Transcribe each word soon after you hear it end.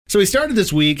So we started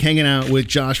this week hanging out with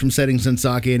Josh from Setting Sun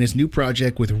Sake and his new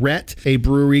project with Rhett, a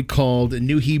brewery called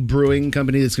New He Brewing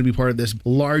Company that's going to be part of this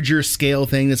larger scale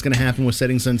thing that's going to happen with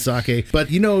Setting Sun Sake. But,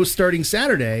 starting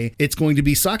Saturday, it's going to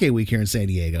be Sake Week here in San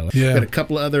Diego. Yeah. Got a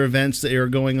couple of other events that are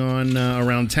going on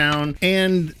around town.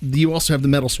 And you also have the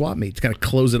Metal Swap Meet to kind of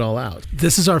close it all out.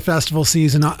 This is our festival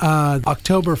season.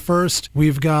 October 1st,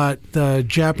 we've got the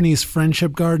Japanese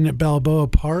Friendship Garden at Balboa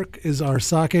Park is our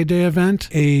Sake Day event.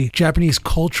 A Japanese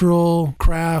cultural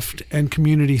craft and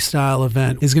community style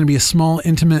event is going to be a small,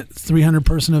 intimate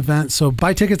 300-person event. So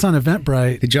buy tickets on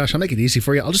Eventbrite. Hey, Josh, I'll make it easy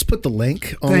for you. I'll just put the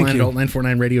link online at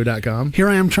alt949radio.com. Here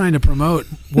I am trying to promote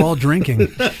while drinking.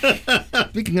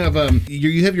 Speaking of,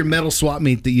 you have your Metal Swap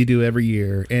Meet that you do every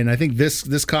year, and I think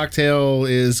this cocktail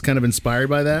is kind of inspired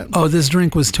by that. Oh, this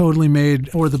drink was totally made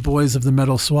for the boys of the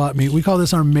Metal Swap Meet. We call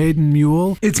this our Maiden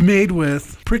Mule. It's made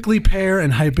with prickly pear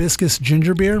and hibiscus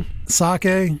ginger beer,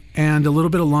 sake, and a little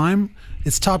bit of lime.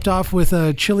 It's topped off with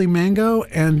a chili mango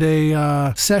and a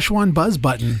Szechuan buzz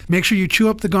button. Make sure you chew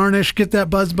up the garnish, get that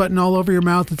buzz button all over your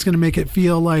mouth. It's going to make it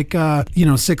feel like,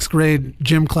 sixth grade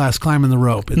gym class climbing the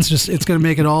rope. It's going to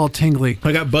make it all tingly.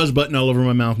 I got buzz button all over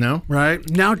my mouth now. Right.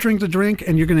 Now drink the drink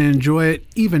and you're going to enjoy it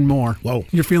even more. Whoa.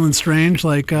 You're feeling strange.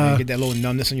 You get that little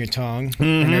numbness on your tongue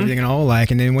and everything and all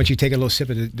and then once you take a little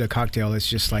sip of the cocktail, it's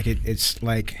just like it's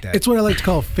like that. It's what I like to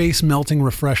call face melting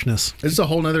refreshness. This is a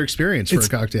whole other experience for a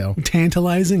cocktail.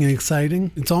 Tantalizing and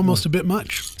exciting. It's almost a bit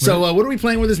much. So what are we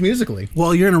playing with this musically?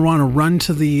 Well, you're going to want to run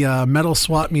to the Metal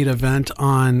Swap Meet event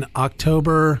on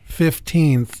October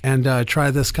 15th and try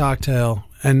this cocktail.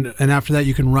 And after that,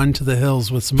 you can run to the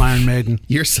hills with some Iron Maiden.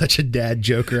 You're such a dad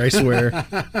joker, I swear.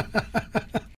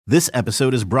 This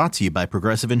episode is brought to you by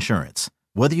Progressive Insurance.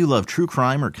 Whether you love true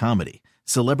crime or comedy,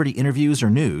 celebrity interviews or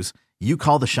news, you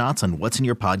call the shots on what's in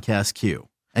your podcast queue.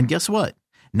 And guess what?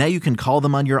 Now you can call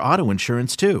them on your auto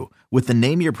insurance too with the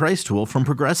Name Your Price tool from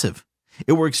Progressive.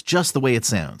 It works just the way it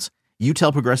sounds. You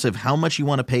tell Progressive how much you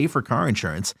want to pay for car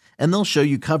insurance, and they'll show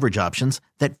you coverage options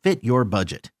that fit your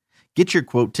budget. Get your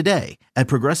quote today at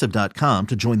Progressive.com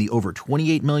to join the over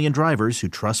 28 million drivers who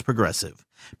trust Progressive.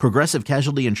 Progressive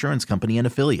Casualty Insurance Company and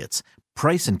Affiliates.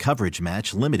 Price and coverage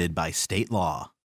match limited by state law.